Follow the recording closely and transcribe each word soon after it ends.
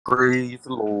Praise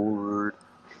the Lord.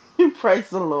 Praise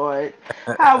the Lord.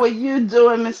 How are you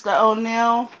doing, Mr.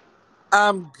 O'Neill?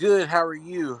 I'm good. How are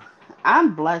you?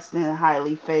 I'm blessed and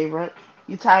highly favored.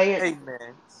 You tired?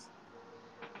 Amen.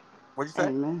 What'd you say?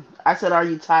 Amen. I said, are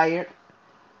you tired?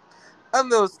 I'm a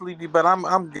little sleepy, but I'm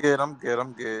good. I'm good.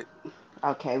 I'm good.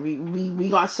 Okay, we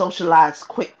gonna socialize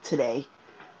quick today.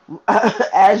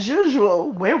 As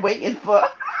usual, we're waiting for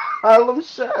Harlem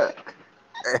Shook.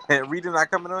 Rita not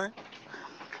coming on?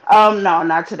 No,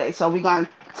 not today. So we're gonna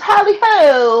tally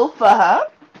ho for her.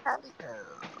 Howdy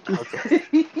ho. Okay.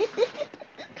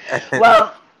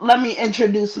 Well, let me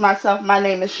introduce myself. My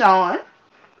name is Sean.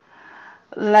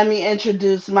 Let me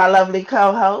introduce my lovely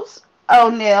co-host,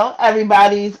 O'Neill,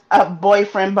 everybody's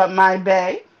boyfriend but my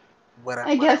bae. What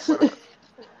up? And What up? guess who, What up?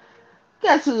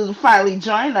 guess who finally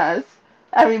joined us?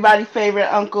 Everybody's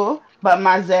favorite uncle but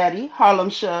my zaddy, Harlem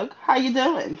Shug. How you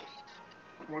doing?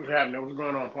 What's happening? What's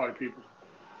going on, party people?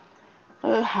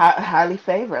 Highly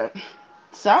favorite.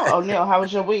 So, O'Neill, how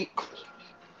was your week?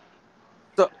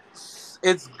 So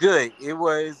it's good. It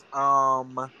was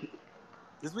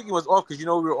this weekend was off because we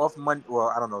were off Monday.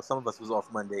 Well, I don't know. Some of us was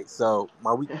off Monday, so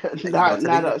my week, today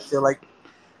Not didn't feel us. like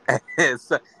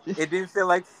so it didn't feel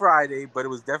like Friday, but it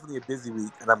was definitely a busy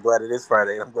week, and I'm glad it is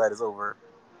Friday. And I'm glad it's over.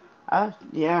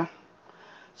 Yeah.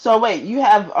 So wait, you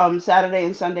have Saturday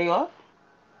and Sunday off?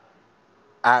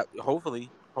 I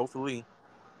hopefully.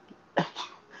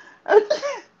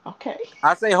 Okay.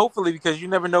 I say hopefully because you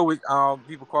never know with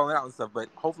people calling out and stuff, but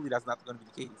hopefully that's not going to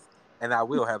be the case, and I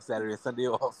will have Saturday and Sunday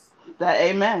off. That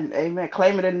amen. Amen.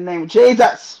 Claim it in the name of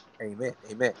Jesus. Amen.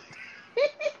 Amen.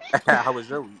 How was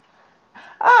your week?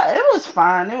 It was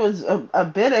fine. It was a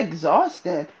bit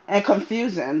exhausting and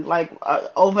confusing, like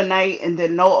overnight and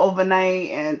then no overnight,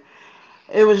 and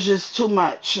it was just too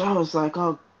much. I was like,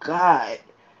 oh God.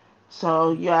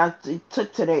 So yeah,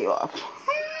 took today off.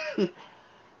 You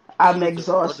I'm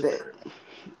deserve. Well exhausted. deserved.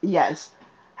 Yes.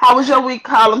 How was your week,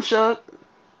 Column Shook?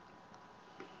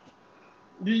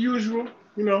 The usual,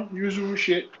 usual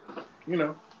shit. You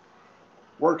know,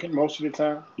 working most of the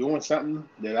time, doing something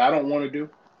that I don't want to do.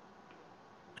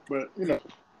 But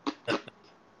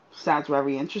Sounds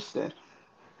very interesting.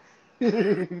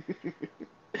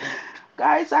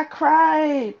 Guys, I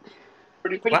cried.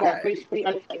 pretty Why? good, pretty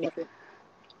unscripted.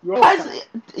 You always Guys,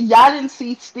 come. y'all didn't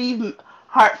see Steve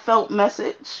heartfelt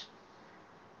message?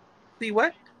 See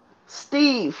what?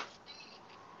 Steve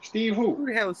Steve Who who?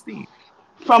 the hell is Steve?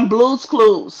 from Blue's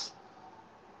Clues.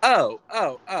 Oh.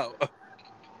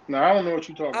 No, I don't know what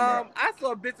you're talking about. I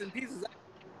saw bits and pieces,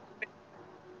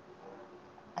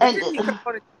 but And didn't he come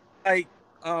on and like,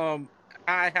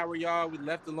 hi, how are y'all? We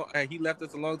left a long. He left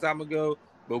us a long time ago,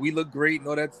 but we look great and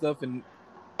all that stuff. And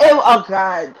oh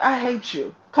God, I hate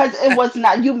you. Cause it was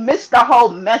not, you missed the whole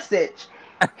message.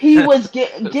 He was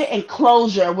getting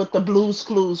closure with the Blue's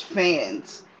Clues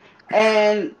fans.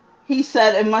 And he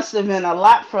said it must have been a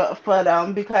lot for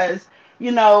them because,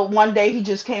 one day he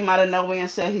just came out of nowhere and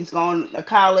said he's going to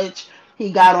college.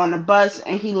 He got on the bus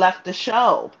and he left the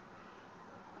show.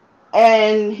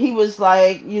 And he was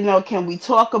like, can we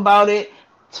talk about it?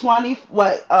 20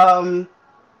 what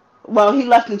well, he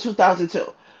left in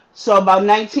 2002. So about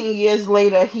 19 years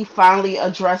later, he finally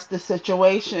addressed the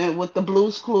situation with the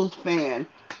Blues Clues fan.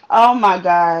 Oh my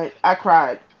God, I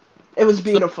cried. It was so,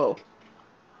 beautiful.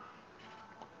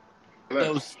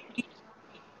 so Left. Steve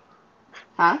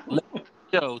Huh? left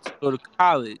the show to go to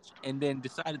college, and then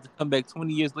decided to come back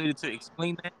 20 years later to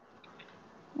explain that.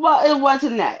 Well, it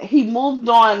wasn't that. He moved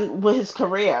on with his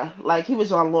career. Like he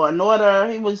was on Law and Order.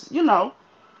 He was,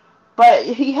 but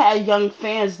he had young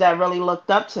fans that really looked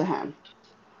up to him.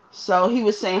 So he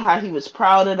was saying how he was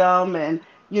proud of them, and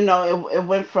it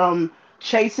went from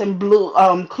chasing blue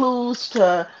clues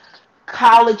to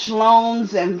college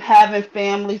loans and having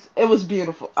families. It was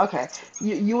beautiful. Okay,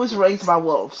 you was raised by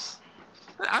wolves.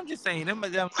 I'm just saying,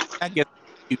 I guess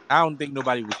I don't think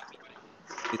nobody was.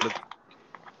 Look,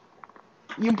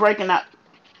 You breaking up?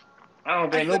 I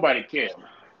don't I think said, nobody cared.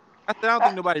 I don't Uh,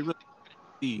 think nobody really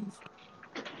Steve.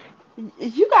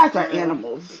 you guys are Mm-mm.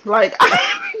 animals. Like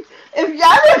if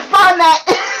y'all didn't find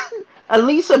that at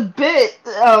least a bit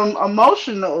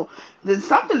emotional, then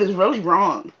something is really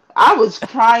wrong. I was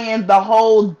crying the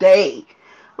whole day.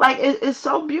 Like it's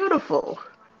so beautiful.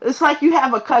 It's like you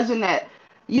have a cousin that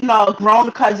a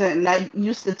grown cousin that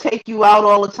used to take you out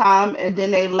all the time, and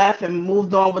then they left and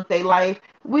moved on with their life.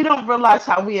 We don't realize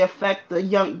how we affect the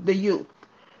youth.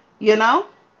 You know?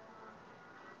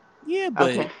 Yeah,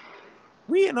 but Okay.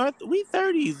 we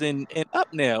 30s and up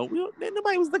now.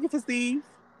 Nobody was looking for Steve.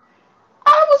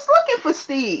 I was looking for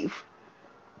Steve.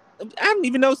 I didn't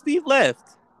even know Steve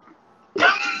left.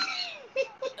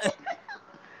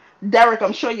 Derek,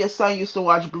 I'm sure your son used to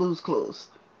watch Blue's Clues.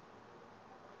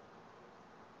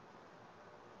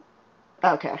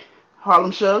 Okay.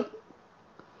 Harlem Shug.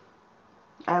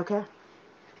 Okay.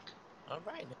 All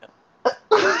right now.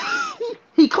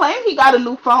 He claimed he got a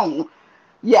new phone.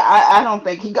 Yeah, I don't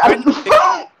think he got Might a need new to take,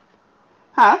 phone.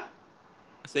 Huh?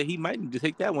 I said he might need to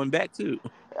take that one back too.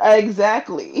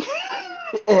 Exactly.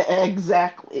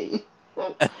 Exactly.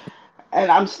 And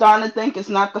I'm starting to think it's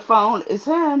not the phone, it's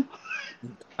him.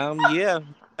 Yeah.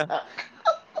 The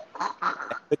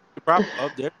problem.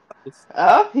 Oh, there it goes.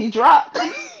 Oh, he dropped.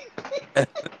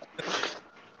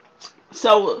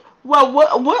 So,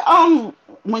 well,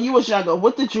 when you was younger,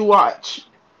 what did you watch?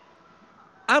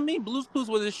 I mean, Blue's Clues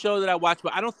was a show that I watched,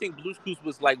 but I don't think Blue's Clues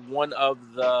was like one of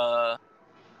the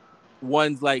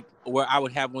ones like where I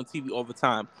would have on TV all the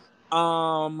time.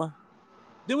 Um,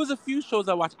 there was a few shows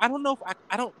I watched. I don't know if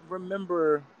I don't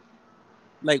remember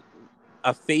like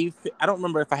a fave. I don't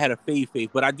remember if I had a fave,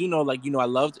 but I do know like I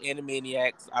loved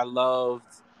Animaniacs. I loved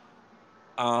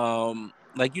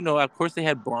like of course they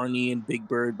had Barney and Big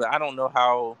Bird, but I don't know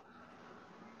how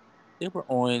they were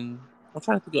on. I'm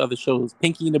trying to think of other shows.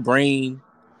 Pinky and the Brain.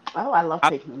 Oh, I love I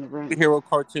Piggy in the Brain. superhero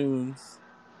cartoons.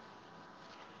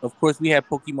 Of course, we had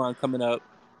Pokemon coming up.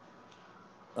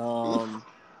 Um,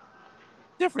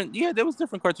 different. Yeah, there was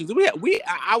different cartoons.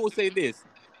 I will say this.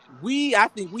 I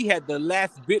think we had the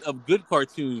last bit of good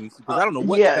cartoons because I don't know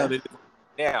what the hell Yeah. they do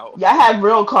now. Yeah, I had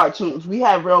real cartoons. We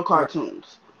had real Right.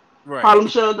 cartoons. Right. Harlem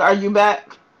Shug, are you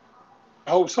back?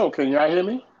 I hope so. Can y'all hear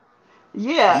me?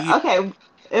 Yeah, Yeah. okay.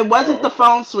 It wasn't Oh, the okay.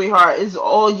 phone, sweetheart. It's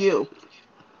all you.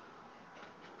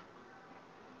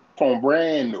 Phone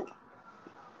brand new.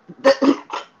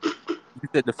 You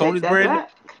said the phone Take is that brand new.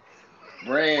 back.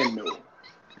 Brand new.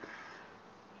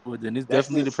 Well, then it's That's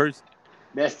definitely the this person.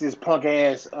 that's this punk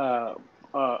ass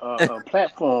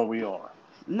platform we on.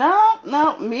 No,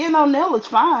 no, me and O'Neill is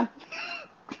fine.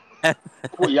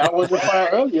 Well, y'all wasn't fine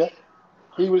earlier.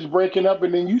 He was breaking up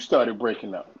and then you started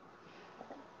breaking up.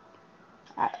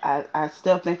 I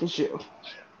still think it's you.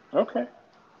 Okay.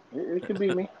 It could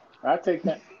be me. I'll take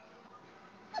that.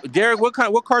 Derek, what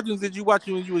cartoons did you watch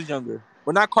when you was younger?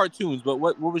 Well, not cartoons, but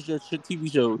what was your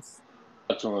TV shows?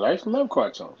 Cartoons. I used to love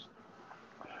cartoons.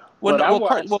 Well, But no, I well,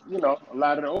 watched, a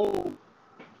lot of the old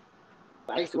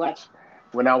I used to watch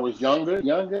when I was younger,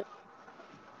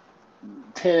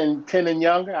 10 and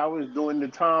younger, I was doing the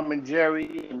Tom and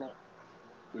Jerry and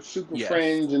the Super yes,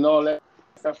 Friends and all that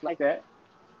stuff like that.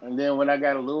 And then when I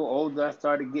got a little older, I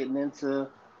started getting into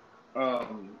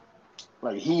um,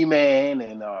 like He Man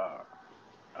and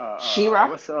She-Ra?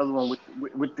 what's the other one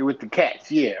with the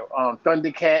cats? Yeah,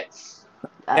 Thundercats.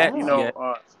 cat, You Oh. yeah,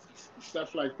 know,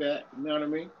 stuff like that. You know what I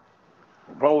mean?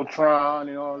 Voltron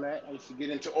and all that. I used to get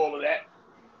into all of that.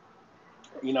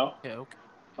 You know, yeah, okay,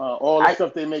 all the I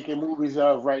stuff they're making movies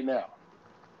of right now.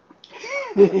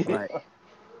 right.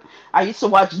 I used to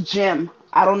watch Jim.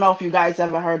 I don't know if you guys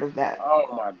ever heard of that.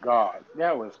 Oh my God,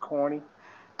 that was corny.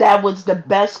 That was the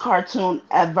best cartoon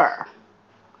ever.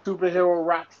 Superhero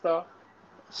rock star.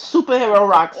 Superhero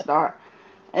rock star.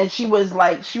 And she was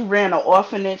like, she ran an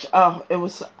orphanage. Oh, it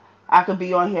was, I could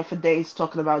be on here for days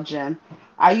talking about Jim.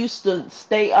 I used to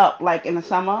stay up like in the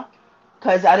summer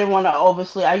because I didn't want to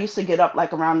oversleep. I used to get up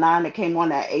like around 9. It came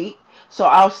on at 8. So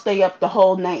I'll stay up the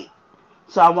whole night.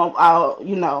 So I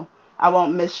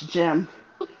won't miss Jim.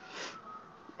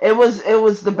 It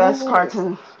was the best Man,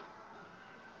 cartoon.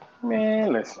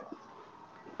 man, listen.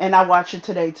 And I watch it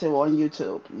today too on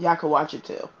YouTube. Y'all can watch it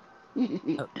too.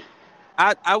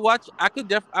 I watched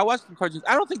some cartoons.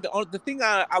 I don't think the thing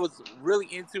I was really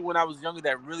into when I was younger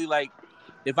that really like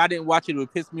if I didn't watch it, it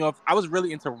would piss me off. I was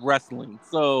really into wrestling,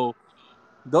 so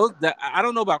those that I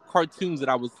don't know about cartoons that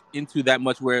I was into that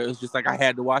much where it was just like I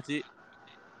had to watch it.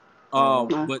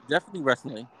 Mm-hmm. But definitely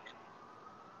wrestling.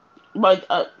 But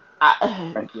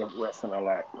I Like your wrestling a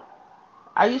lot.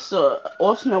 I used to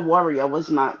Ultimate Warrior was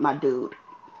my dude.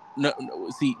 No, no,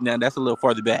 see now that's a little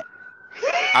farther back.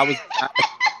 I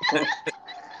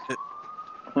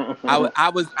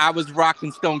was I was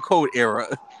rocking Stone Cold era.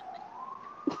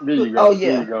 There you Oh go.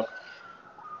 There you yeah, go.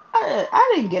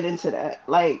 I didn't get into that.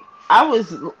 Like I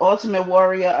was Ultimate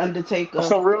Warrior, Undertaker.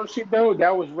 Some real shit though.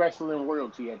 That was wrestling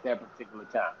royalty at that particular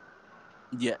time.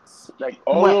 Yes. Like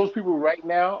all When those people right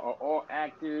now are all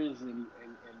actors and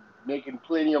making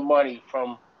plenty of money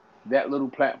from that little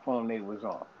platform they was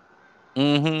on.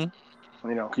 Mm-hmm.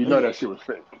 You know, 'cause you know yeah, that shit was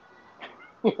fake.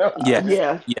 You know what I'm saying? Yes.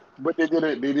 yeah, Yeah. But they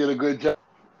did a good job.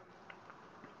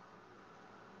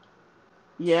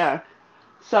 yeah.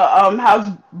 So how's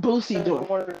Boosie doing?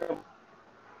 One of them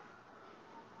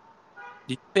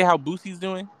Did you say how Boosie's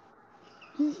doing?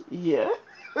 Yeah.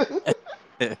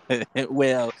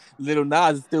 Well, Little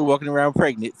Nas is still walking around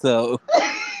pregnant, so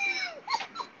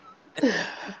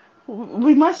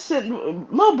We must send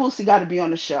Lil Boosie got to be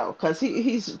on the show because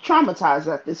he's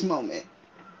traumatized at this moment.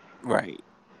 right.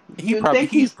 You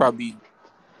think He's probably he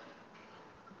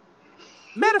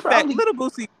matter of fact, probably Little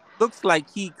Boosie looks like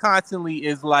he constantly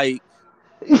is like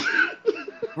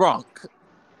drunk.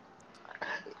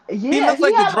 He yeah, looks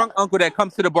like the drunk uncle that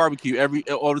comes to the barbecue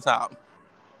all the time.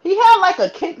 he had like a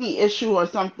kidney issue or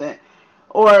something,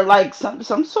 or like some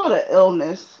sort of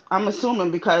illness. I'm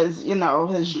assuming because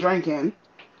his drinking,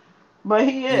 but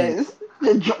he Mm. is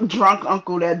the drunk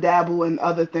uncle that dabble in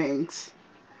other things.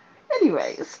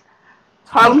 Anyways,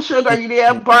 Harlem Sugar, are you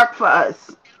there? Bark for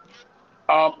us.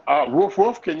 Woof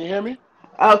woof, can you hear me?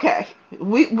 Okay,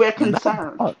 we're Not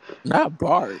concerned. bark, not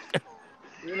bark.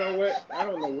 You know what? I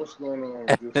don't know what's going on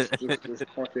with this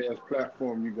punk ass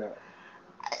platform you got.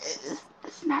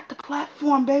 It's not the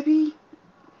platform, baby.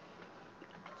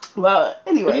 Well,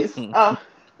 anyways,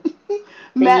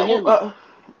 Can you Matt, hear me?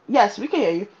 yes, we can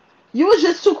hear you. You was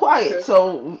just too quiet, Okay.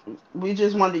 so we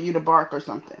just wanted you to bark or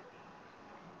something.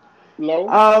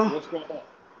 Lowe's, Um, what's going on?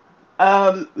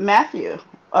 Matthew,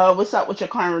 what's up with your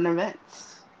current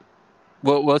events?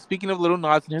 Well, speaking of Little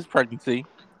Nas and his pregnancy,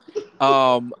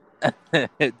 um,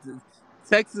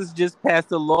 Texas just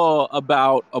passed a law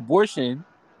about abortion,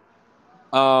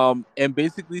 and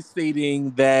basically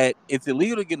stating that it's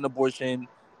illegal to get an abortion,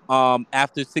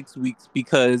 after 6 weeks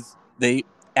because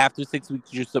after 6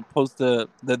 weeks you're supposed to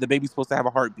the baby's supposed to have a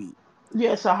heartbeat.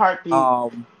 Yes, a heartbeat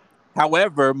Um,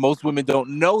 However, most women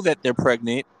don't know that they're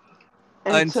pregnant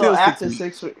until until six after six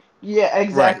weeks. weeks. Yeah, Right.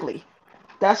 exactly.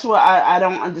 That's what I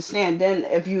don't understand. Then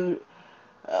if you,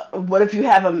 what if you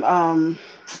have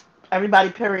everybody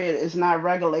period is not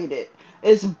regulated?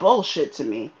 It's bullshit to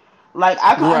me. Like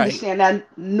I can Right. understand that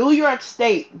New York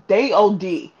State they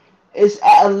OD is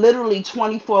at literally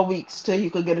 24 weeks till you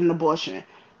could get an abortion.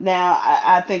 Now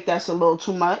I think that's a little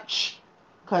too much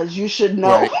because you should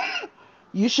know Right.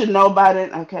 you should know by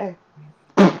then. Okay,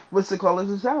 what's the colors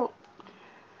is out?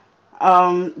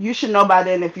 You should know by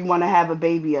then if you want to have a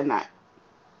baby or not.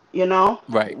 You know,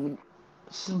 Right.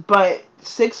 but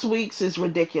 6 weeks is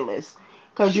ridiculous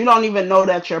because you don't even know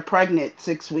that you're pregnant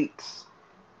 6 weeks.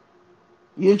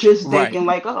 You're just Right. thinking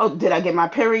like, oh, did I get my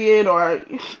period? Or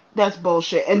that's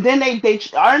bullshit. And then they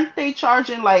aren't they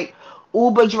charging like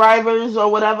Uber drivers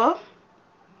or whatever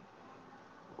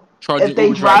if Charging they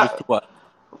Uber drivers to drop what?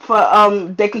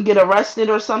 for they could get arrested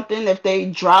or something if they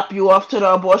drop you off to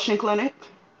the abortion clinic.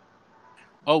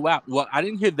 Oh wow. Well, I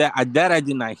didn't hear that. That I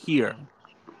did not hear.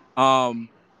 Um,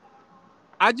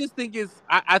 I just think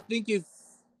I think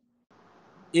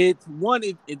it's one.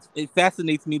 It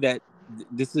fascinates me that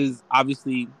this is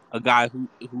obviously a guy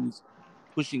who's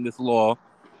pushing this law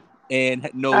and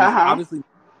Uh knows huh. obviously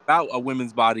about a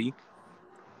woman's body,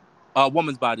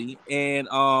 and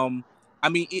I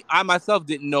mean, I myself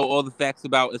didn't know all the facts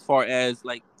about as far as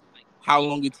like how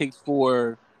long it takes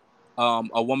for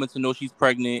a woman to know she's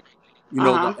pregnant,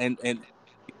 Uh huh. and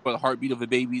for the heartbeat of a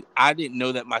baby. I didn't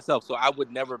know that myself, so I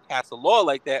would never pass a law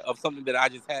like that of something that I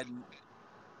just hadn't.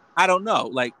 I don't know,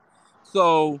 like,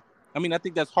 so. I mean, I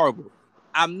think that's horrible.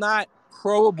 I'm not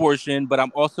pro-abortion, but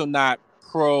I'm also not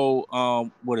pro.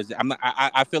 What is it? I'm not.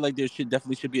 I feel like there should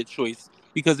be a choice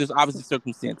because there's obviously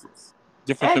circumstances,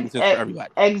 different Ex- circumstances for ex-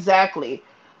 everybody. exactly.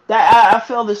 That I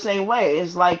feel the same way.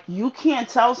 It's like you can't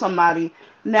tell somebody.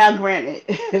 Now, granted,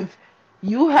 if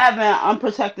you having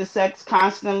unprotected sex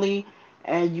constantly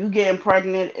and you getting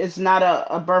pregnant, it's not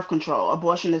a birth control.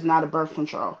 Abortion is not a birth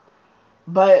control.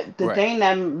 But the Right. thing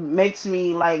that makes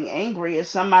me like angry is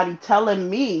somebody telling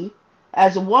me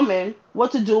as a woman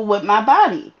what to do with my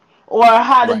body or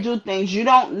how to Right. do things. You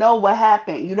don't know what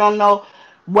happened. You don't know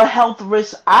what health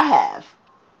risks I have.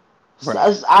 Right.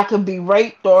 So I could be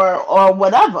raped or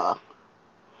whatever.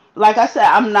 Like I said,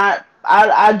 I'm not.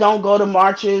 I don't go to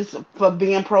marches for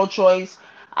being pro-choice.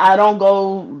 I don't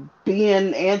go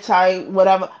being anti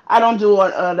whatever. I don't do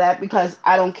that because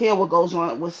I don't care what goes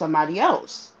on with somebody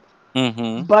else.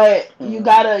 Mm-hmm. But you Hmm.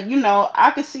 gotta,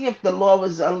 I could see if the law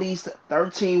was at least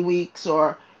 13 weeks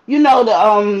or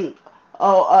the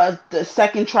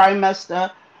second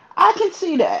trimester. I can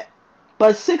see that.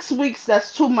 But 6 weeks,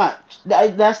 that's too much.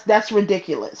 That's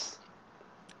ridiculous.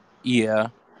 Yeah.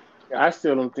 I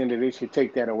still don't think that they should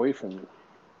take that away from you.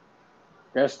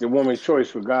 That's the woman's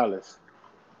choice, regardless.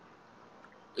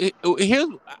 Here's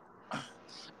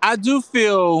I do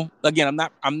feel again.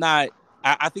 I'm not.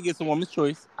 I think it's a woman's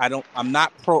choice. I'm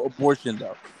not pro-abortion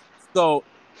though. So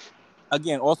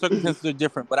again, all circumstances are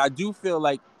different, but I do feel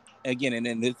like again, and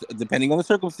then it's depending on the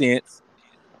circumstance.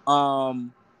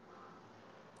 Um,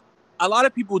 a lot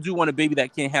of people do want a baby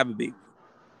that can't have a baby.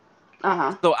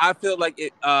 Uh-huh. So I feel like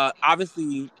it.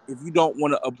 Obviously, if you don't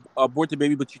want to abort the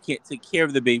baby, but you can't take care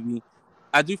of the baby,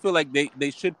 I do feel like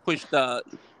they should push that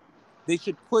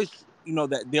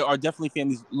there are definitely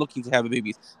families looking to have a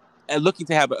baby and looking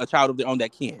to have a child of their own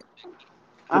that can't.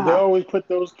 But they Uh-huh. always put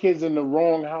those kids in the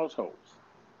wrong households.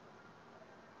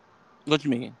 What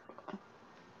you mean?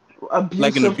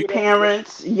 Like in Those a Abusive people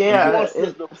parents. the Yeah.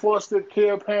 foster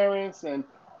care parents and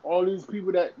all these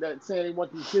people that say they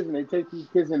want these kids and they take these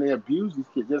kids and they abuse these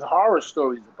kids. There's horror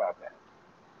stories about that.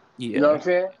 You know what yeah, I'm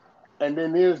saying? And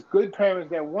then there's good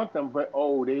parents that want them, but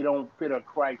they don't fit a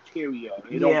criteria.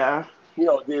 They don't, Yeah.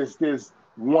 there's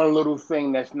one little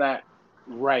thing that's not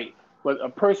right. But a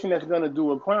person that's gonna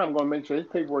do a crime gonna make sure his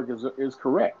paperwork is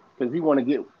correct because he want to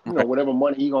get right, whatever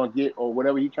money he gonna get or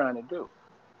whatever he's trying to do.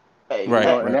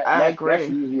 right, And right, I that's agree.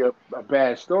 usually a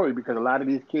bad story because a lot of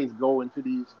these kids go into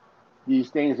these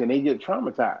things and they get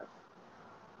traumatized.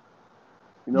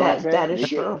 You know what I'm That saying? is They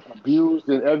get true. abused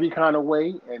in every kind of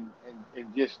way and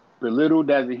just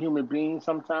belittled as a human being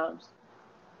sometimes.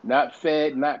 Not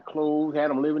fed, not clothed, had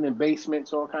them living in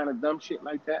basements, all kind of dumb shit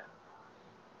like that.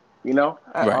 You know?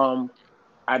 Uh, right.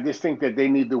 I just think that they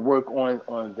need to work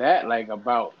on that, like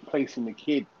about placing the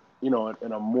kid, in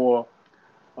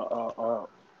uh, uh, uh,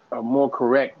 a more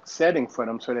correct setting for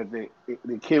them, so that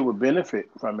the kid would benefit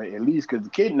from it at least, because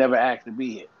the kid never asked to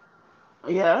be here.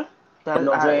 yeah. You That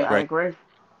know what I'm saying? I Right. agree.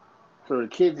 So the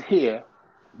kid's here,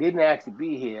 didn't ask to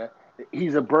be here.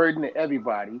 He's a burden to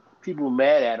everybody. People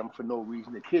mad at him for no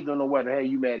reason. The kid don't know what the hell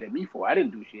you mad at me for. I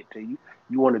didn't do shit to you.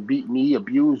 You want to beat me,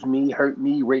 abuse me, hurt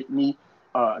me, rape me,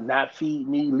 not feed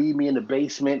me, leave me in the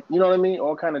basement. You know what I mean?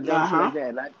 All kind of dumb shit Uh-huh. like that.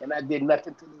 And I did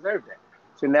nothing to deserve that.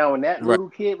 So now when that Right. little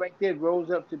kid right there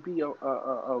grows up to be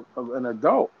an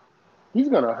adult, he's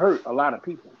gonna hurt a lot of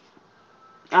people.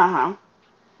 Uh-huh.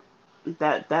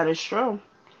 That is true.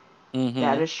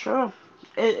 That Mm-hmm. is true.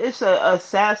 It's a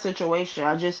sad situation.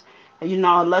 I just,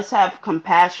 let's have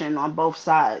compassion on both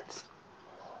sides.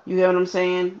 You get what I'm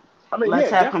saying? I mean, Let's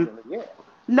yeah, have definitely, yeah.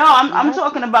 No, We I'm have to.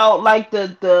 talking about like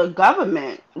the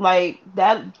government. Like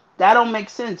that don't make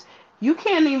sense. You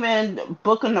can't even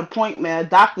book an appointment, a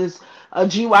doctor's a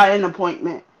GYN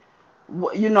appointment,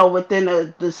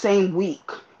 within the same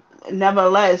week.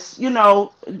 Nevertheless,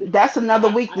 that's another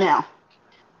week I, now.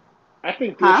 I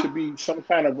think there Huh? should be some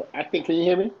kind of. I think. Can you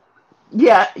hear me?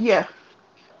 Yeah, yeah.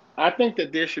 I think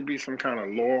that there should be some kind of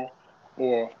law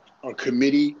or a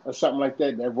committee or something like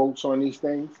that that votes on these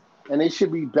things, and they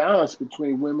should be balanced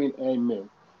between women and men,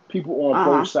 people on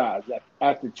both Uh-huh. sides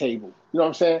at the table. You know what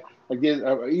I'm saying? Like there's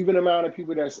an even amount of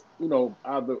people that's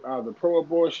either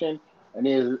pro-abortion, and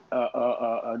there's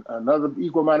another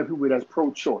equal amount of people that's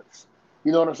pro-choice.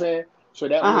 You know what I'm saying? So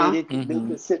that way Uh-huh. they can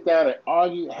Mm-hmm. sit down and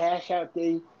argue, hash out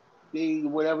they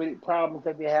whatever the problems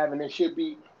that they have, and there should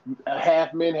be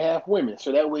half men, half women.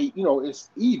 So that way, it's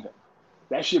even.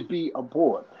 That should be a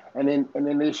board, and then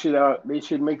they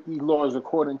should make these laws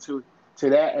according to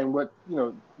that and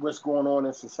what's going on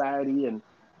in society and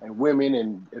women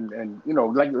and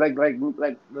like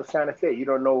Lashana said, you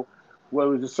don't know what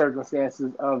was the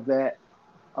circumstances of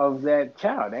that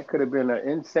child. That could have been an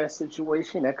incest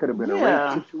situation. That could have been a rape Yeah.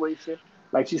 situation.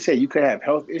 Like she said, you could have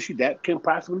health issues that can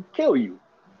possibly kill you.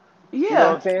 You know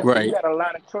what Yeah. I'm saying? So you Right. got a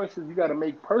lot of choices you got to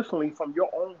make personally from your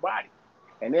own body.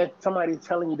 And then somebody's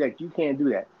telling you that you can't do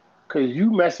that because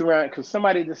you mess around, because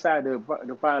somebody decided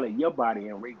to violate your body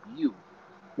and rape you.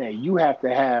 Now you have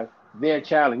to have their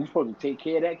child, and you're supposed to take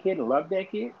care of that kid and love that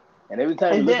kid. And every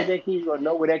time you And look at then that kid, you're going to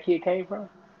know where that kid came from.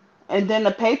 and then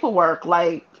the paperwork,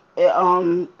 like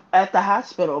at the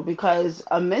hospital, because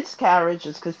a miscarriage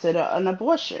is considered an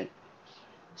abortion.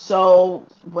 So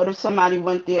what if somebody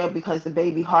went there because the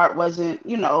baby heart wasn't,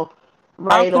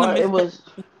 How right, can a or it miscarriage was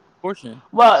abortion?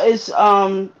 well, it's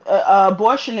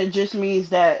abortion. It just means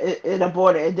that it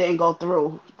aborted. It didn't go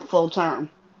through full term.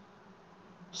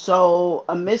 So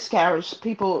a miscarriage,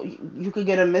 people, you could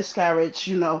get a miscarriage,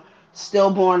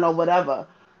 stillborn or whatever.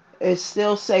 It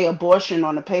still say abortion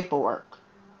on the paperwork.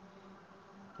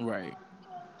 Right.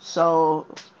 So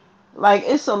like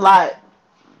it's a lot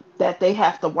that they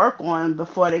have to work on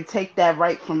before they take that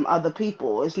right from other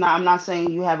people. It's not. I'm not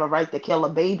saying you have a right to kill a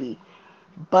baby,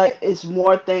 but it's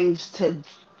more things to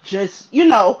just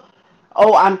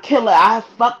oh, I'm killer. I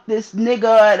fucked this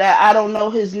nigga that I don't know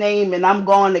his name, and I'm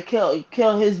going to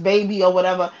kill his baby or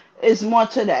whatever. It's more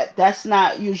to that. That's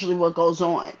not usually what goes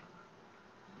on.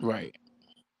 Right.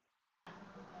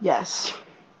 Yes.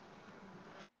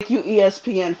 Thank you,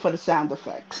 ESPN, for the sound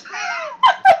effects.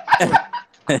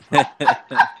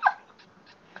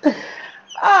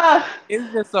 Uh,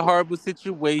 It's just a horrible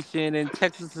situation, and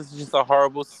Texas is just a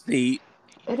horrible state.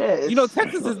 it You know, is.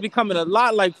 Texas is becoming a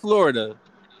lot like Florida.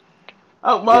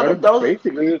 Oh well, Well, those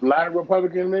basically, there's a lot of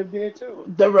Republicans live there too.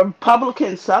 the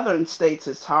Republican Southern states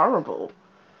is horrible.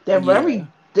 They're Yeah. very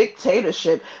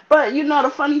dictatorship. But you know the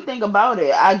funny thing about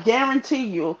it, I guarantee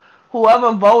you,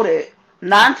 whoever voted,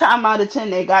 9 times out of 10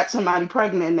 they got somebody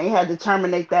pregnant and they had to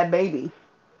terminate that baby.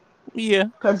 Yeah.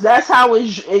 Cause that's how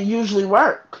it usually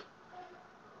work.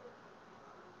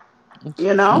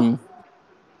 You know. Mm,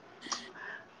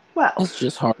 Well, it's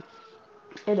just hard.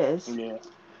 it is. Yeah,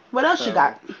 What else you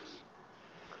got? terrible.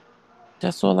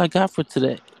 That's all I got for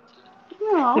today.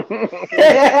 No.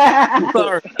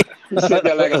 Sorry. He said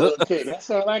that like a little kid. That's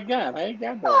all I got. I ain't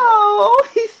got no more. Oh,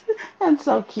 that's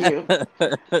so cute.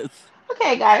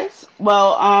 Okay, guys.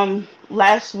 Well,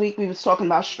 last week we was talking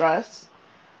about stress,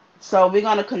 so we're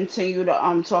gonna continue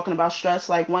to talking about stress.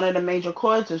 Like one of the major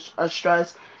causes of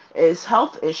stress is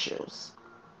health issues,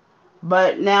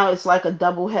 but now it's like a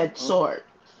double-edged sword.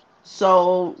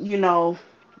 So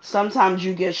sometimes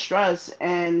you get stressed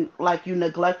and like you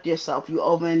neglect yourself, you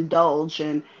overindulge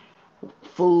in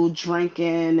food,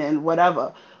 drinking, and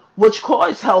whatever, which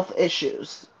cause health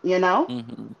issues.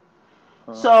 Hmm.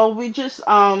 So we just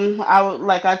I would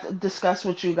like I discussed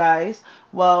with you guys.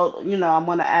 Well, I'm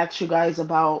gonna ask you guys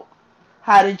about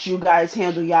how did you guys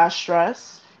handle y'all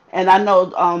stress? And I know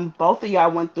both of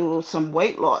y'all went through some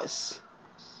weight loss,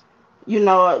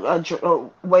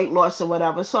 weight loss or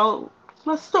whatever. So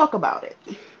let's talk about it.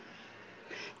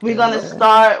 We're gonna Yeah.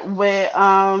 start with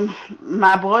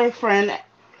my boyfriend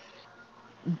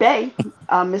Bay,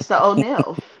 Mr.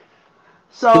 O'Neill.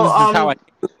 So So this is how I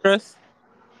handle stress.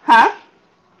 huh?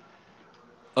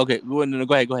 Okay, no,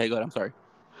 go ahead, go ahead, go ahead. I'm sorry.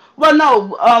 Well,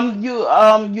 no,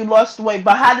 you lost weight,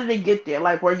 but how did it get there?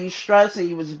 Like, were you stressed and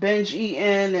you was binge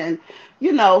eating, and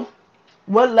you know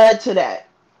what led to that?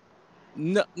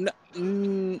 No,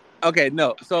 no. Okay,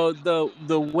 no. So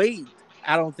the weight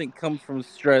I don't think comes from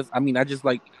stress. I mean, I just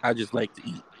like to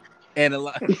eat, and a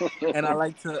lot, and I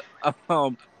like to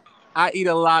I eat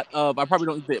a lot of. I probably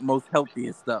don't eat the most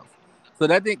healthiest stuff, so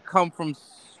that didn't come from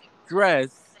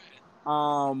stress.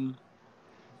 Um,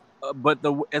 but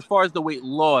the as far as the weight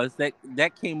loss, that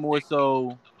came more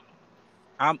so.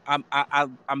 I'm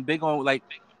big on like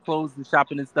clothes and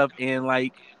shopping and stuff, and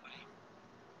like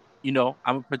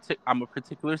I'm a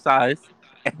particular size,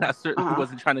 and I certainly Uh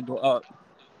wasn't trying to go up.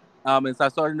 And so I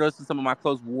started noticing some of my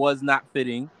clothes was not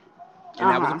fitting, and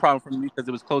huh. that was a Uh problem for me because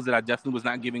it was clothes that I definitely was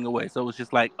not giving away. So it was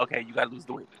just like, okay, you got to lose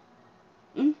the weight.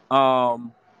 huh.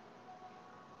 Um,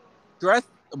 stress,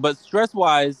 but stress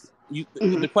wise,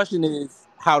 Hmm. the question is,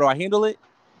 how do I handle it?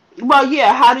 Well,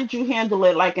 yeah. How did you handle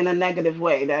it, like in a negative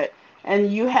way,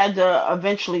 and you had to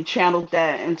eventually channel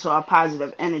that into a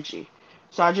positive energy.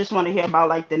 So I just want to hear about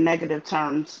like the negative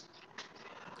terms.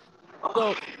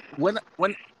 So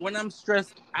when I'm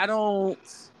stressed, I don't.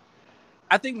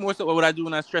 I think more so what I do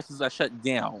when I stress is I shut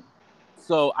down.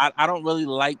 So I don't really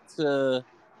like to.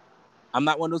 I'm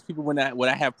not one of those people when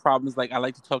I have problems like I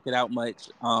like to talk it out much.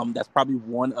 That's probably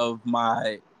one of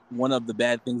the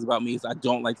bad things about me is I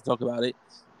don't like to talk about it.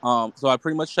 So I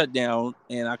pretty much shut down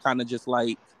and I kind of just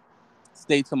like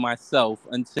stay to myself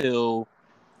until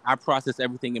I process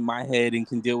everything in my head and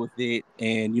can deal with it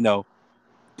and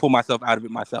pull myself out of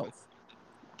it myself.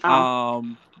 Uh,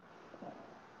 Um,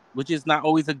 which is not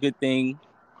always a good thing.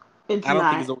 it's I don't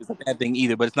think not. it's always a bad thing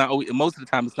either, but it's not always most of the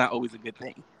time it's not always a good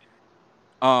thing.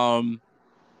 Um,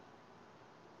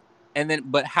 and then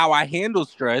but how I handle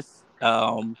stress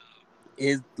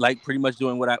is like pretty much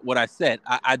doing what I said.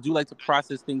 I do like to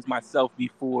process things myself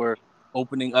before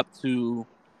opening up to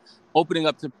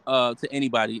to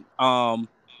anybody.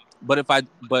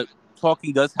 But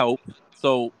talking does help.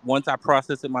 So once I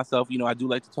process it myself, I do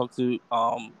like to talk to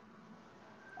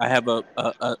I have a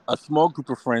small group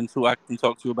of friends who I can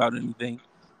talk to about anything.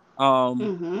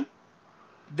 Um Hmm.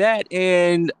 that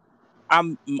and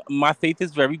my faith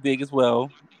is very big as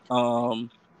well.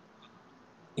 Um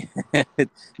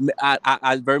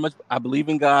I very much I believe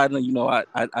in God, and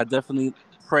I definitely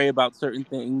pray about certain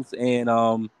things, and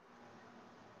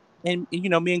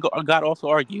me and God also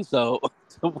argue. So,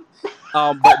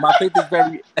 but my faith is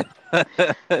very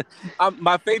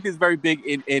my faith is very big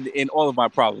in all of my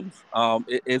problems.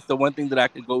 It's the one thing that I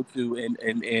could go to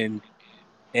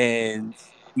and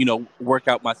work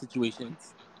out my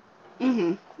situations.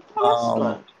 Hmm. Well, that's Um,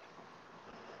 good.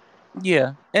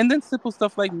 yeah, and then simple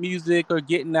stuff like music or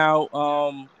getting out.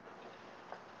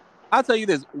 I'll tell you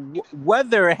this: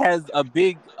 weather has a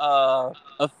big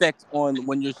effect on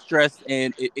when you're stressed,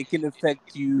 and it can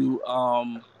affect you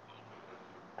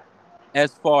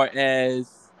as far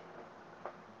as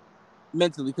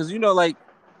mentally, because like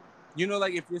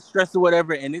if you're stressed or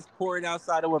whatever, and it's pouring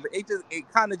outside or whatever, it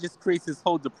kind of just creates this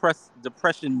whole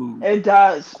depression mood. It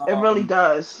does. It really Um,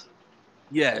 does.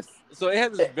 yes, so it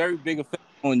has this very big effect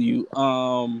on you.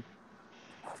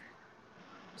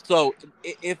 So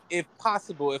if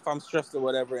possible, if I'm stressed or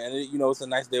whatever, and it's a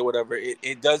nice day or whatever,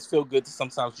 it does feel good to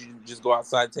sometimes you just go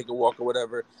outside, take a walk or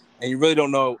whatever, and you really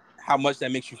don't know how much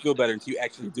that makes you feel better until you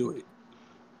actually do it.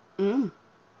 Mm.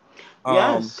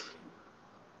 Um, Yes.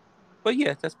 but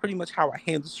yeah, that's pretty much how I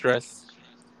handle stress.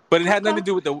 But it had nothing Okay.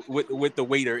 to do with the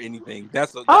weight or anything.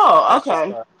 Oh, That's just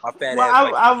okay. my fat Well, ass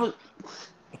likes to I eat. would.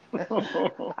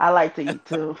 I like to eat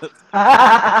too.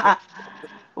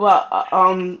 Well,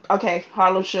 okay,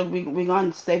 Harlem Shake. We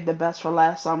gonna save the best for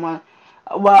last. So I'm gonna.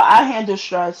 Well, I handle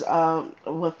stress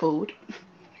with food,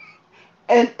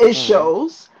 and it Mm-hmm.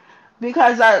 shows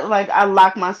because I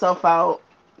lock myself out.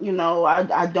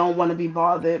 I don't want to be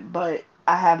bothered, but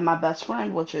I have my best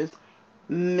friend, which is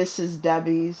Mrs.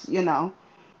 Debbie's.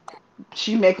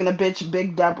 She making a bitch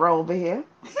Big Deborah over here.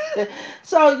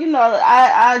 So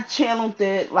I channeled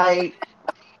it like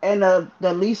in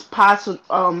the least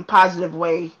positive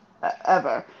way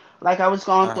ever. Like I was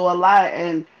going Uh, through a lot,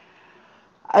 and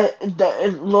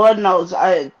Lord knows,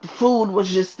 food was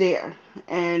just there,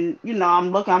 and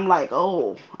I'm like,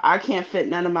 oh, I can't fit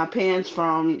none of my pants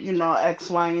from X,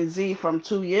 Y, and Z from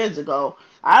 2 years ago.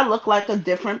 I look like a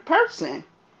different person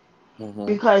mm-hmm.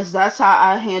 because that's how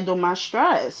I handle my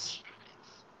stress.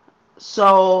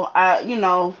 So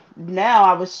now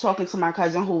I was talking to my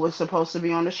cousin who was supposed to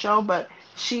be on the show, but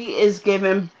she is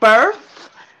giving birth.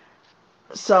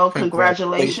 So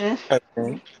Congratulations. congratulations.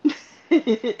 Cousin.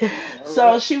 All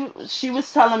So right. she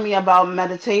was telling me about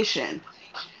meditation.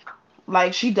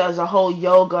 Like she does a whole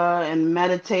yoga and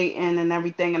meditating and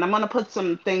everything. And I'm gonna put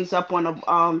some things up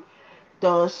on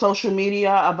the social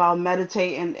media about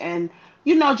meditating and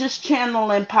just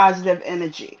channeling positive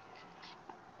energy.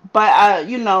 But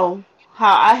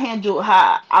how I handle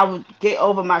how I would get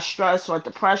over my stress or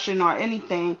depression or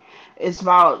anything is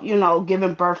about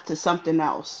giving birth to something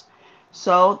else.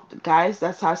 So guys,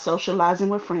 that's how socializing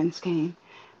with friends came,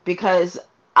 because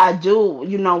I do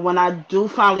when I do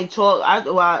finally talk,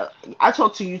 I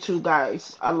talk to you two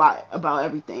guys a lot about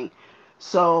everything.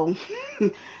 So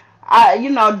I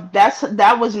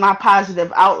that was my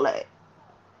positive outlet.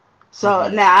 So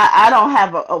Mm-hmm. now I don't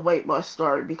have a weight loss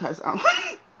story because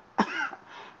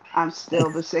I'm still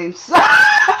the same size.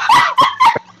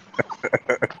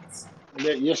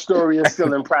 Your story is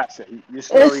still in process. Your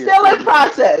It's story is still still in being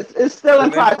written. process. It's still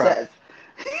in Still in process. process.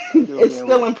 Still It's being still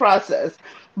written. in process.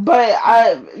 But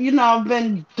I've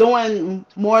been doing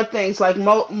more things like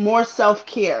more self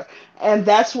care, and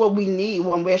that's what we need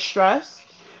when we're stressed.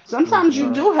 Sometimes Mm-hmm.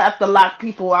 you Uh-huh. do have to lock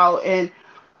people out and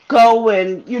go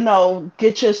and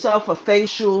get yourself a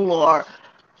facial or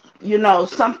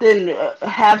something,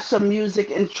 have some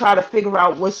music and try to figure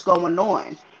out what's going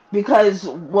on. Because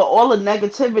with all the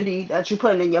negativity that you're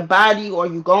putting in your body or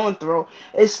you're going through,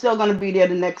 it's still going to be there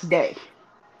the next day,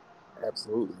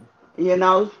 Absolutely. you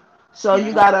know? So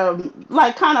you Now, gotta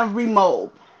like kind of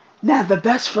remold. Now the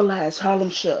best for last, Harlem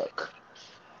Shook.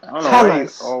 I don't know. Tell I ain't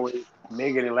us. always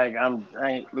making it like I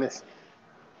ain't listen.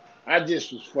 I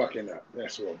just was fucking up.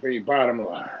 That's all. Very bottom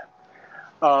line.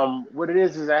 What it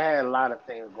is I had a lot of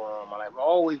things going on in my life. I've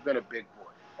always been a big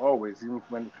boy. Always, even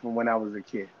from when I was a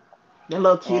kid. The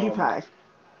little cutie Um, pie.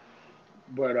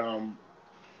 but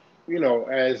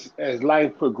as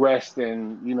life progressed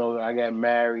and I got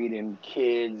married and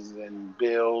kids and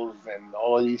bills and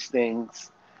all these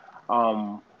things.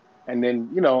 Um, and then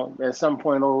at some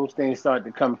point all those things start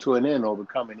to come to an end or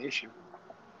become an issue,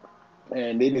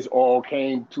 and it just all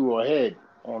came to a head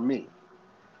on me.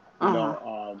 Uh-huh.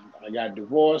 I got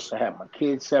divorced. I had my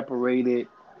kids separated.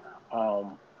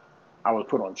 Um, I was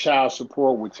put on child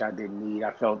support, which I didn't need.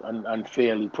 I felt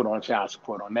unfairly put on child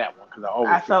support on that one because I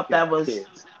I always took felt care of that my was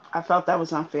kids. I felt that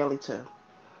was unfairly too.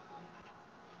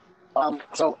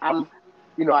 So I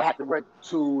had to work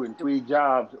 2 and 3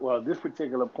 jobs. Well, at this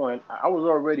particular point, I was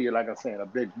already, like I'm saying, a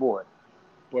big boy,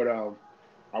 but I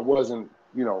wasn't,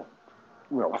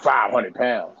 500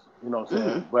 pounds. You know what I'm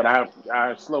Mhm. saying? But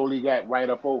I slowly got right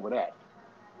up over that.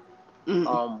 Mhm.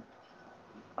 Um,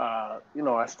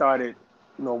 I started,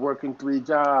 working 3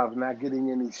 jobs, not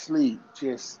getting any sleep,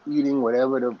 just eating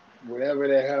whatever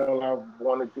the hell I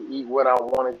wanted to eat, what I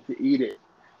wanted to eat it,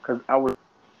 because I would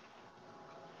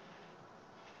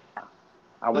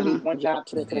leave Mhm. one job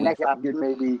to the Mm-hmm. next job, get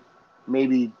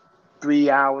maybe 3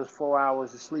 hours, 4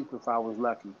 hours of sleep if I was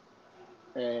lucky,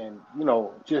 and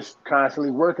just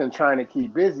constantly working, trying to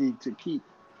keep busy to keep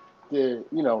the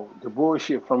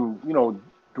bullshit from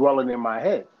dwelling in my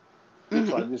head. So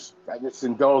Mhm. I just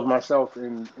indulged myself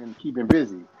in keeping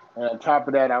busy. And on top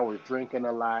of that, I was drinking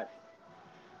a lot.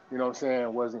 You know what I'm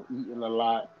saying? Wasn't eating a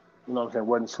lot. You know what I'm saying?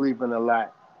 Wasn't sleeping a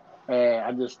lot. And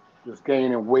I just was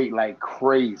gaining weight like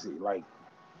crazy. Like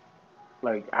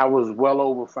I was well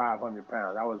over 500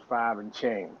 pounds. I was five and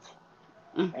change.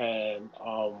 Mm. And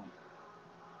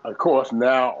of course,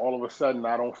 now all of a sudden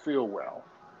I don't feel well,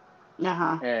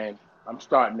 Uh-huh. and I'm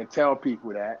starting to tell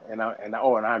people that, and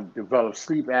I developed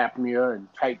sleep apnea and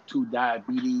type 2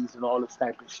 diabetes and all this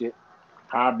type of shit,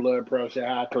 high blood pressure,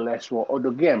 high cholesterol, or the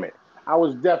gamut. I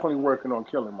was definitely working on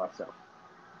killing myself,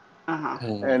 Uh-huh.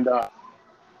 Mm. and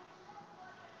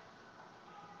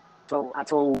so I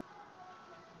told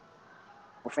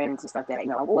friends and stuff that oh,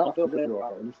 I don't feel good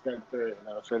or this, that, and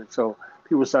third, so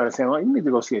people started saying, "Well, you need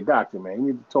to go see a doctor, man.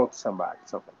 You need to talk to somebody,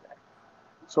 stuff like that."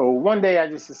 So one day I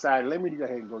just decided, let me go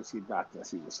ahead and go see a doctor and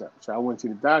see what's up. So I went to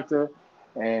the doctor,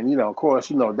 and of course,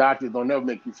 doctors don't never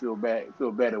make you feel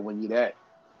better when you're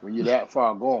that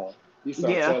far gone. He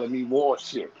started Yeah. telling me more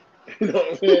shit. You know what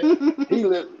I'm saying? He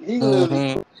literally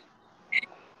Mm-hmm.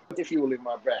 put fuel in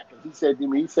my back, and he said to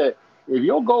me, if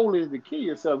your goal is to kill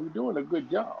yourself, you're doing a good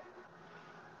job.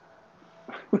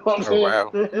 You know what I'm Oh saying?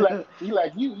 wow.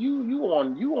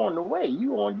 You on the way,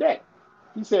 you on deck.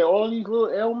 He said all these little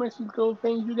ailments, these little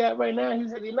things you got right now. He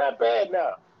said you're not bad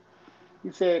now.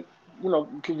 He said,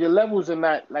 because your levels are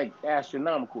not like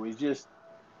astronomical. It's just,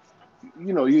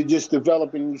 you're just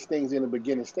developing these things in the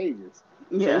beginning stages.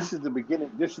 So Yeah. this is the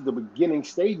beginning. This is the beginning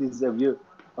stages of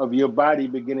your body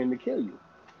beginning to kill you.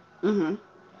 Mhm.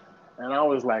 And I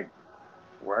was like,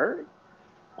 word,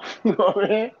 you know what I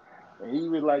mean? And he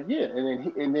was like, yeah.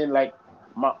 And then like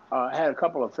I had a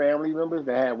couple of family members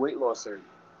that had weight loss surgery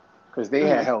because they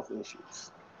had Mhm. health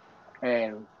issues.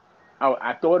 And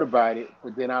I thought about it,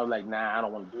 but then I was like, nah, I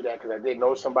don't want to do that because I did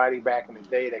know somebody back in the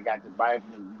day that got the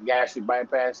gastric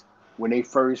bypass when they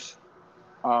first,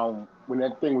 when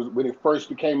it first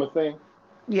became a thing,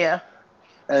 Yeah.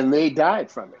 and they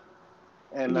died from it.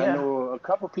 And I Yeah. know a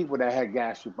couple of people that had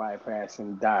gastric bypass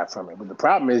and died from it. But the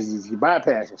problem is you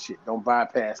bypassing shit. Don't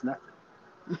bypass nothing.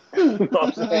 You know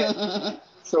what I'm saying?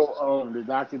 So the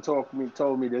doctor told me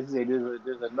this. He said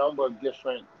there's a number of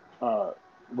different uh,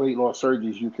 weight loss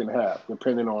surgeries you can have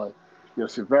depending on your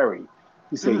severity.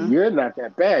 He said Mhm. you're not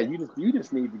that bad. You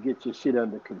just need to get your shit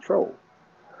under control.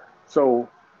 So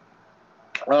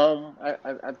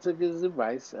I took his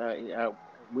advice. I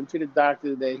went to the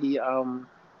doctor that he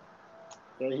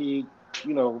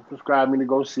prescribed me to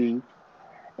go see,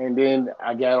 and then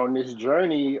I got on this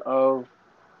journey of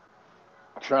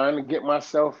trying to get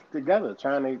myself together,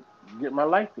 trying to get my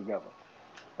life together.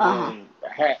 Uh-huh. And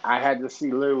I had to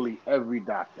see literally every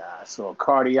doctor. I saw a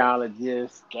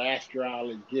cardiologist,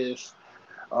 gastrologist,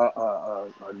 a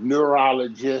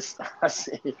neurologist. I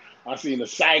seen a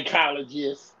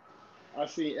psychologist. I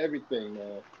seen everything,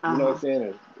 man. You know what I'm Uh-huh.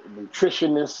 saying? A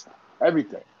nutritionist,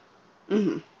 everything.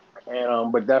 Mhm.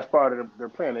 And but that's part of their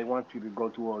plan. They want you to go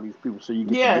through all these people so you get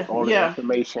to get Yeah. all the Yeah.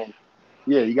 information.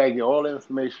 Yeah, you gotta get all the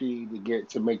information you need to get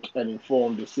to make an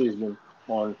informed decision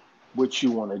on what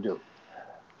you want to do.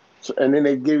 So, and then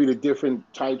they give you the different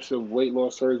types of weight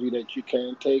loss surgery that you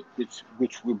can take,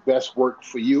 which would best work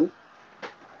for you.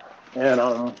 And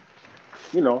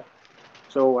you know,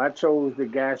 so I chose the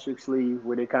gastric sleeve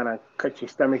where they kind of cut your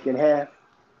stomach in half,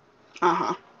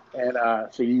 Uh-huh. and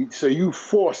so you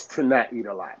forced to not eat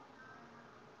a lot.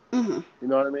 Mhm. You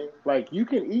know what I mean? Like you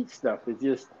can eat stuff, it's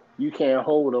just you can't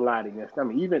hold a lot in your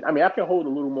stomach. Even I mean, I can hold a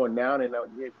little more now than I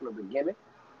did from the beginning,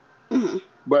 Mhm.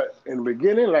 but in the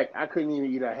beginning, like I couldn't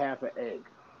even eat a half an egg.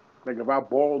 Like if I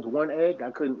boiled one egg,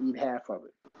 I couldn't eat half of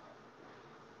it.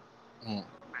 Mm.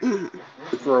 Mhm.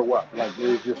 To throw up. Like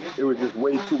it was just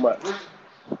way too much.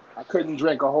 I couldn't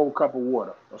drink a whole cup of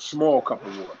water, a small cup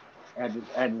of water. I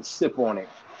had to sip on it.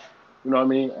 You know what I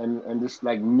mean? And just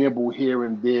like nibble here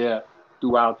and there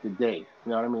throughout the day.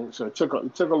 You know what I mean? So it took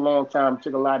a long time, it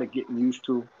took a lot of getting used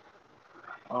to.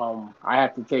 I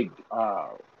have to take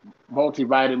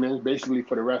multivitamins basically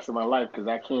for the rest of my life because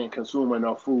I can't consume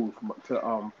enough food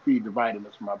to feed the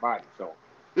vitamins for my body. So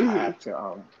I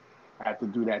Mhm. have to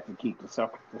do that to keep the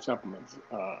supplements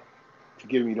to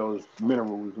give me those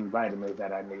minerals and vitamins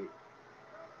that I need.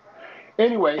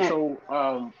 Anyway, And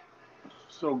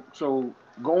so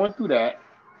going through that,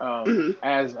 mhm.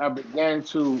 as I began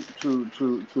to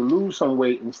lose some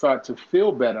weight and start to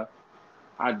feel better,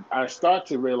 I start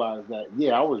to realize that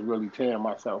yeah, I was really tearing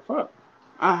myself up.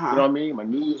 You know Uh-huh. what I mean?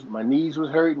 My knees was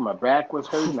hurting, my back was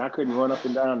hurting. I couldn't run up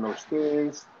and down those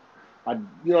stairs. You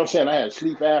know what I'm saying? I had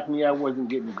sleep apnea. I wasn't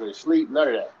getting good sleep. None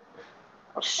of that.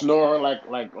 I was snoring like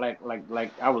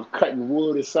I was cutting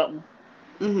wood or something.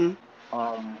 Mhm.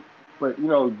 Um, but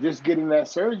just getting that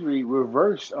surgery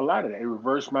reversed a lot of that. It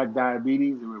reversed my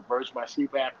diabetes. It reversed my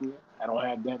sleep apnea. I don't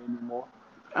have that anymore.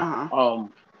 Uh-huh.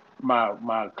 Um,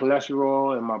 my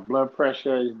cholesterol and my blood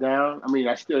pressure is down. I mean,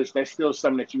 that's still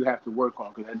something that you have to work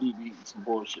on because I do be eating some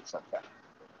bullshit sometimes.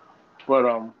 But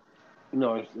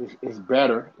it's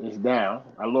better. It's down.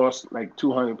 I lost like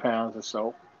 200 pounds or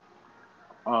so.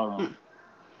 Um, Mm.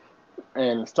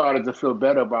 and started to feel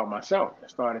better about myself. I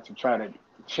started to try to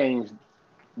change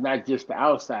not just the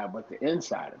outside but the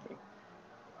inside of me.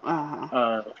 Uh-huh.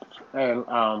 Uh, and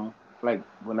like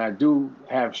when I do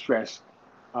have stress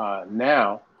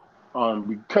now,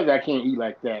 because I can't eat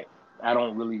like that, I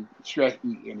don't really stress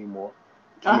eat anymore.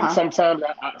 I mean, Uh-huh. sometimes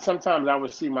I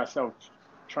would see myself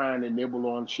trying to nibble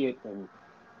on shit and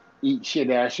eat shit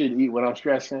that I shouldn't eat when I'm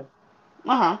stressing.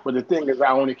 Uh-huh. But the thing is,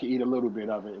 I only can eat a little bit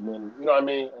of it, and then you know what I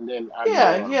mean, and then I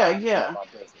Yeah, go on yeah, about yeah. my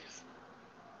business.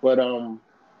 But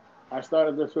I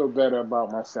started to feel better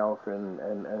about myself, and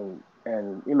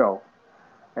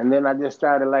and then I just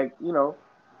started like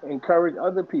encourage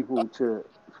other people to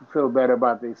feel better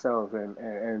about themselves and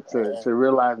to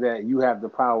realize that you have the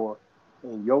power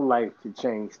in your life to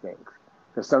change things.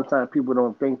 Because sometimes people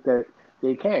don't think that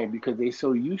they can because they're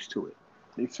so used to it.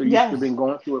 They're so used to Yes. been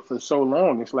going through it for so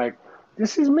long. It's like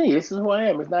this is me. This is who I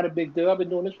am. It's not a big deal. I've been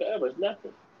doing this forever. It's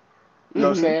nothing. You know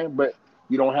what I'm Mm-hmm. saying? But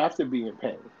you don't have to be in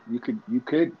pain. You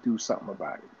could do something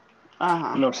about it.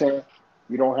 Uh-huh. You know what I'm saying?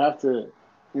 You don't have to,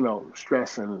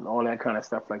 stress and all that kind of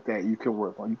stuff like that. You can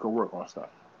work on stuff.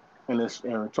 And it's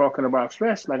talking about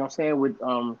stress, like I'm saying with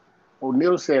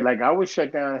O'Neal said, like I would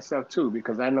shut down and stuff too,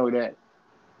 because I know that,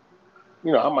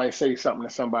 I might say something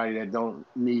to somebody that don't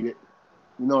need it.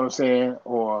 You know what I'm saying?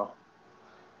 Or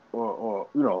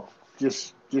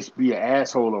just be an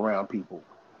asshole around people.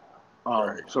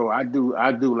 Right. So I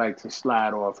do like to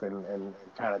slide off and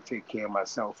kind of take care of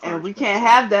myself And we first, can't and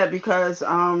have that because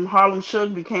Harlem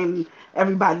Suge became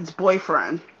everybody's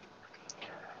boyfriend.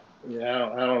 yeah,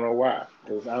 I don't know why,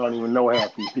 because I don't even know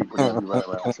half these people that be running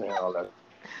around saying all that.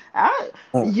 I,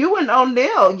 you and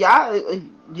O'Neal,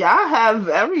 y'all have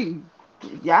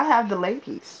y'all have the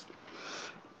ladies,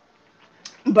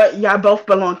 but y'all both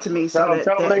belong to me, so Tell that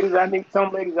tell them that.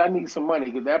 ladies I need some money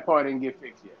because that part didn't get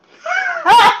fixed yet.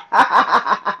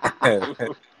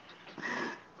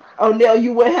 O'Neal,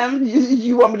 you with him?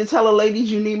 You want me to tell the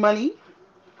ladies you need money?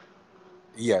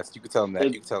 Yes, you can tell them that.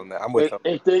 if, You can tell them that. I'm with if them.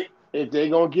 if they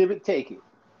gonna give it, take it.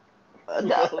 You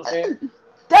know what I'm saying?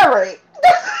 Derek,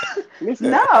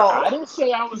 Listen, no. I didn't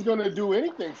say I was gonna do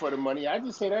anything for the money. I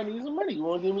just said I need some money. You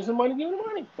want to give me some money? Give me the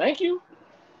money. Thank you.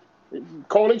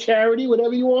 Call it charity,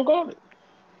 whatever you want to call it.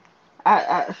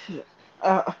 I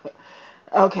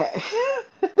okay.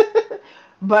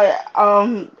 But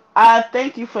I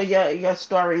thank you for your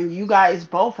story. You guys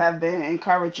both have been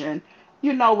encouraging,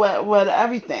 with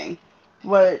everything,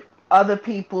 with other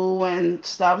people and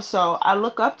stuff. So I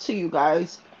look up to you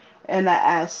guys in that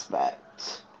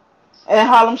aspect. And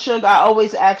Harlem Sugar, I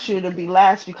always ask you to be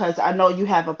last because I know you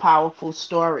have a powerful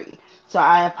story. So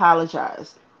I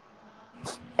apologize.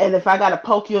 And if I gotta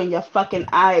poke you in your fucking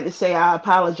eye to say I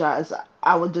apologize,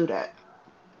 I will do that.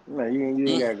 No, you ain't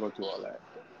Mm, gotta go through all that.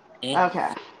 mm.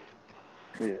 Okay.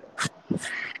 Yeah,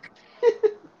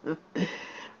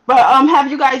 But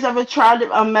have you guys ever tried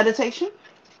meditation?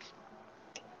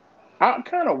 I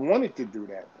kind of wanted to do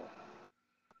that though.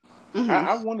 Hmm.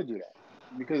 I want to do that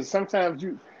because sometimes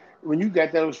when you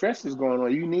got those stresses going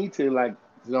on, you need to like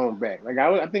zone back. Like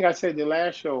I think I said the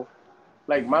last show,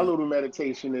 like my little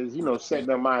meditation is, setting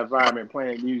up my environment,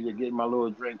 playing music, getting my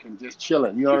little drink, and just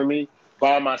chilling. You know what I mean?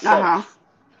 By Uh huh. myself.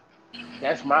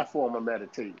 That's my form of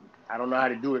meditating. I don't know how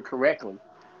to do it correctly,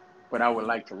 but I would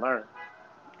like to learn.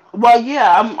 Well,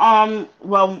 yeah.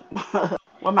 Well,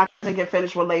 when my cousin get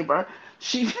finished with labor,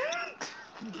 she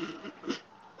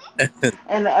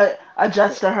and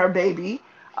adjust to her baby.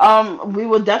 We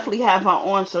will definitely have her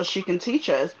on so she can teach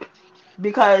us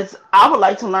because I would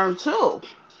like to learn too.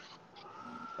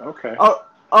 Okay.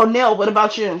 Oh, Neil, what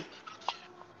about you?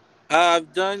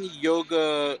 I've done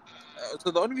yoga.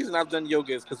 So the only reason I've done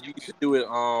yoga is because we used to do it.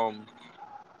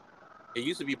 It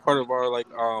used to be part of our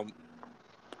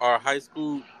high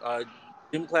school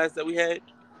gym class that we had,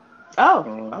 Oh,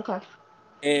 Mhm. okay.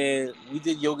 and we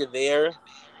did yoga there.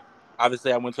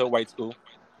 Obviously, I went to a white school.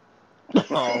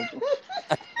 Um,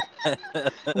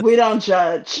 We don't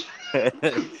judge.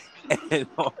 and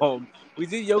we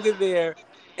did yoga there,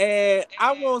 and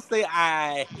I won't say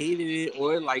I hated it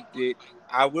or liked it.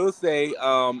 I will say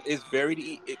it's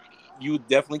you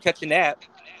definitely catch a nap.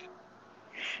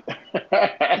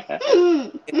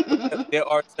 There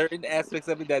are certain aspects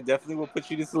of it that definitely will put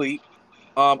you to sleep.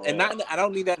 And not I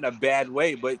don't mean that in a bad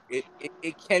way, but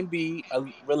it can be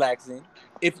relaxing.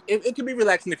 If it can be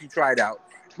relaxing if you try it out.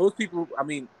 Most people, I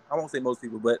mean, I won't say most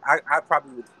people, but I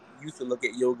probably would used to look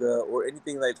at yoga or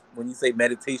anything like when you say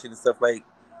meditation and stuff like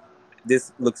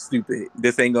this looks stupid.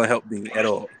 This ain't gonna help me at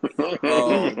all.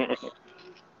 Um,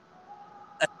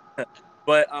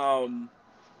 but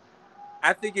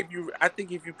I think if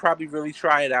you probably really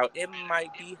try it out, it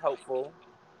might be helpful.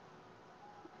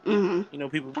 Mm-hmm. You know,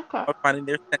 people Okay. are finding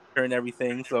their center and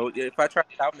everything. So if I try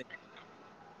it out, maybe.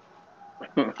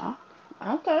 Oh,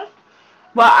 okay.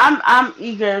 Well, I'm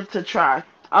eager to try.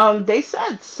 They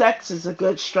said sex is a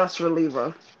good stress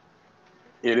reliever.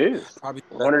 It is Probably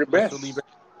the best one of the stress reliever.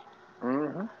 best.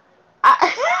 Hmm.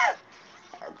 I,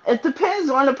 it depends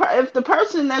on if the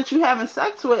person that you having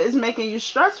sex with is making you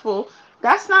stressful.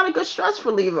 That's not a good stress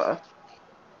reliever.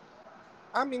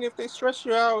 I mean, if they stress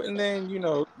you out and then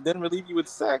then relieve you with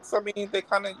sex, I mean, they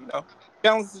kind of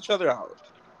balance each other out.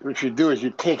 What you do is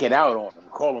you take it out on them.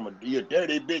 Call them you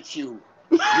dirty bitch, you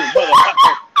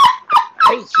motherfucker.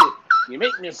 I hate you. You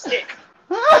make me sick.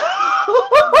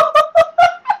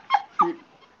 treat,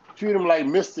 treat them like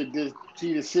Mister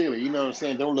Cheetah Sealer. You know what I'm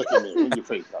saying? Don't look in there in your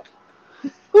face.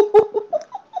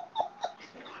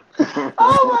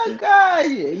 Oh my god,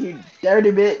 you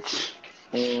dirty bitch.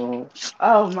 Mhm.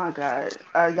 Oh my god,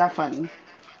 y'all funny.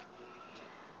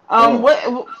 Mm.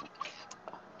 What?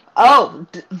 Oh,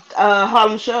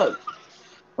 Harlem Shug,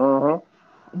 Mhm.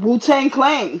 Wu Tang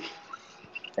Clan.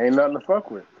 Ain't nothing to fuck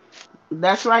with.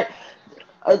 That's right.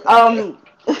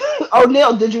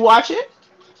 O'Neal, did you watch it?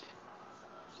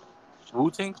 Wu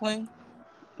Tang Clan?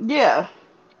 Yeah.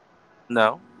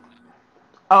 No,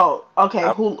 Oh, okay.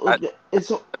 I Hulu.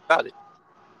 about it.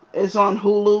 It's on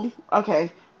Hulu.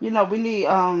 Okay. We need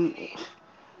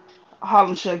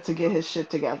Harlem Shake to get his shit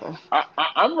together.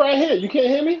 I'm right here. You can't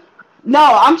hear me? No,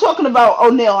 I'm talking about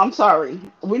O'Neal. I'm sorry.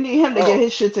 We need him to get Oh,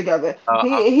 his shit together.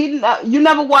 Uh, You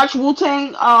never watched Wu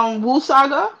Tang Wu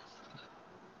Saga?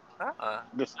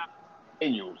 the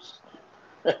continues.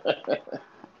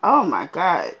 Oh my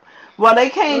god. Well, they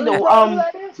came Well, to he probably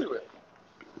not into it.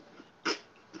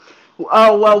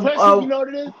 oh And well plus, you know what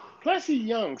it is. Plus, he's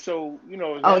young, so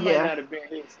oh that might yeah. not have been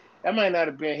his. That might not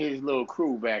have been his little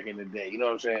crew back in the day. You know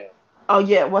what I'm saying? Oh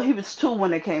yeah. Well, he was 2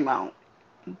 when it came out.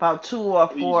 About 2 or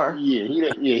 4. Yeah,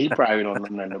 he probably don't know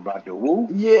nothing about the woo.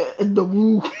 Yeah, the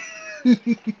Wu.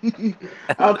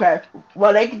 Okay.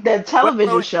 Well, the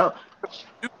television wait, show.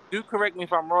 do correct me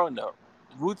if I'm wrong though.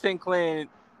 Wu Tang Clan,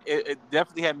 it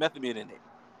definitely had Method Man in it.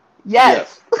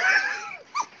 Yes. Yes,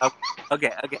 Okay,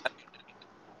 okay, okay,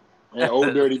 and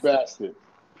old dirty bastard,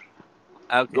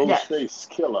 okay. Yes. Ghostface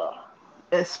Killer,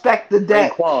 Expect the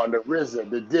deck. Raekwon, the RZA,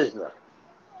 the Dizzler.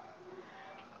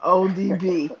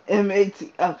 ODB.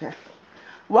 MAT. Okay.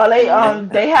 Well, Hmm.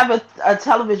 they have a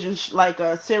television like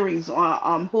a series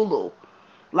on Hulu,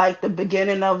 like the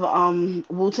beginning of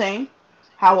Wu Tang,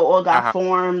 how it all got Uh-huh.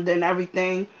 formed and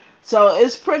everything. So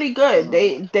it's pretty good.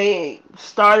 Hmm. They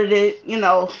started it.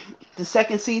 The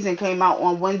second season came out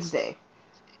on Wednesday.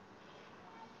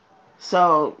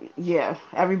 So yeah,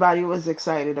 everybody was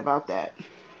excited about that.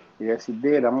 Yes, he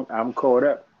did. I'm caught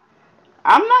up.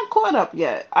 I'm not caught up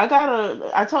yet.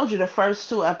 I told you the first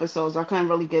 2 episodes I couldn't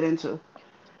really get into.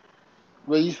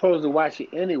 Well, you're supposed to watch it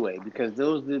anyway because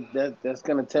that's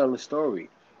gonna tell the story.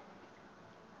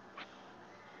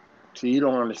 So you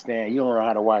don't understand. You don't know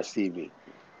how to watch TV.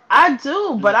 I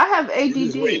do, but I have You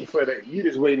just waiting ADD. for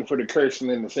the cursing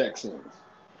and the sex scenes.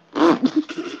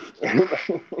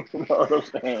 You know what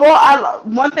I'm saying?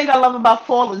 One thing I love about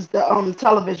fall is the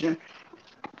television.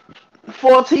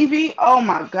 Fall TV. Oh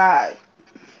my god,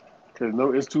 Because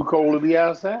no, it's too cold to be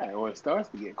outside, or it starts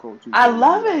to get too I cold to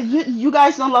love be it. outside. You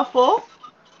guys don't love fall?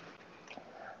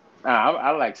 Nah,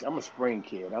 I'm a spring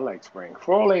kid. I like spring.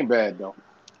 Fall ain't bad though.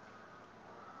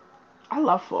 I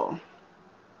love fall.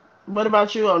 What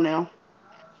about you, O'Neil?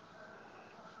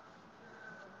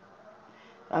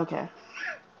 Okay.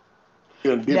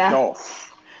 You done dipped Yeah,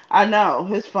 off. I know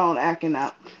his phone acting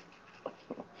up.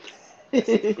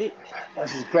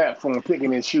 That's his platform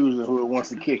picking and choosing who it wants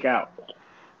to kick out.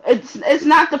 It's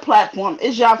not the platform.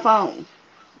 It's your phone.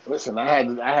 Listen, I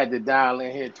had to dial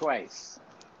in here twice.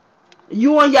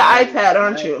 You on your I ain't, iPad,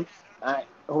 aren't I ain't, you?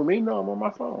 who me? No, I'm on my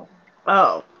phone.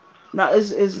 Oh, no,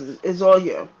 it's all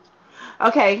you.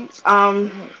 Okay.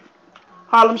 Mhm.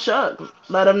 Harlem Shug.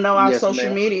 Let them know our Yes, social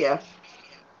ma'am. media.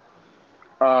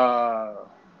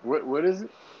 What is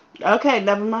it? Okay,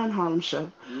 never mind Harlem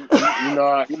Shug.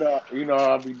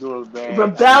 I'll be doing, man. I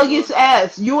be doing Rebellious bad.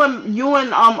 ass. You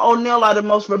and O'Neal are the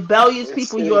most rebellious It's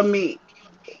people you'll it's meet.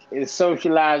 it's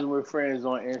socializing with friends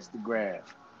on Instagram.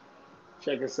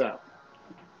 Check us out.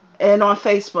 And on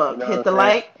You Facebook, know hit what the I'm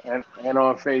saying? like. And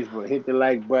on Facebook, hit the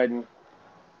like button.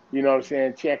 You know what I'm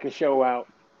saying? Check the show out.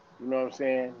 You know what I'm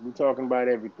saying? We're talking about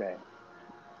everything.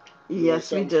 A little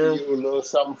Yes, we something for do. you, a little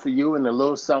something for you, and a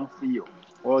little something for you.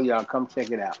 All y'all, come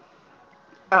check it out.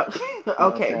 Oh, You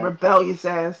know okay, what rebellious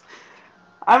ass.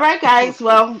 All right, I'm guys. saying?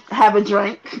 Well, have a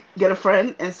drink, get a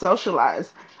friend, and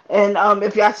socialize. And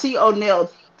if y'all see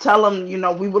O'Neal, tell him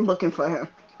we were looking for him.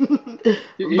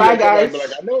 He Bye, gonna come back and be like,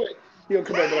 guys. I know it. He gonna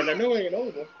come back and be like, I know it ain't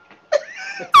over.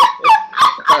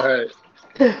 All right.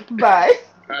 Bye.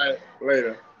 All right.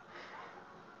 Later.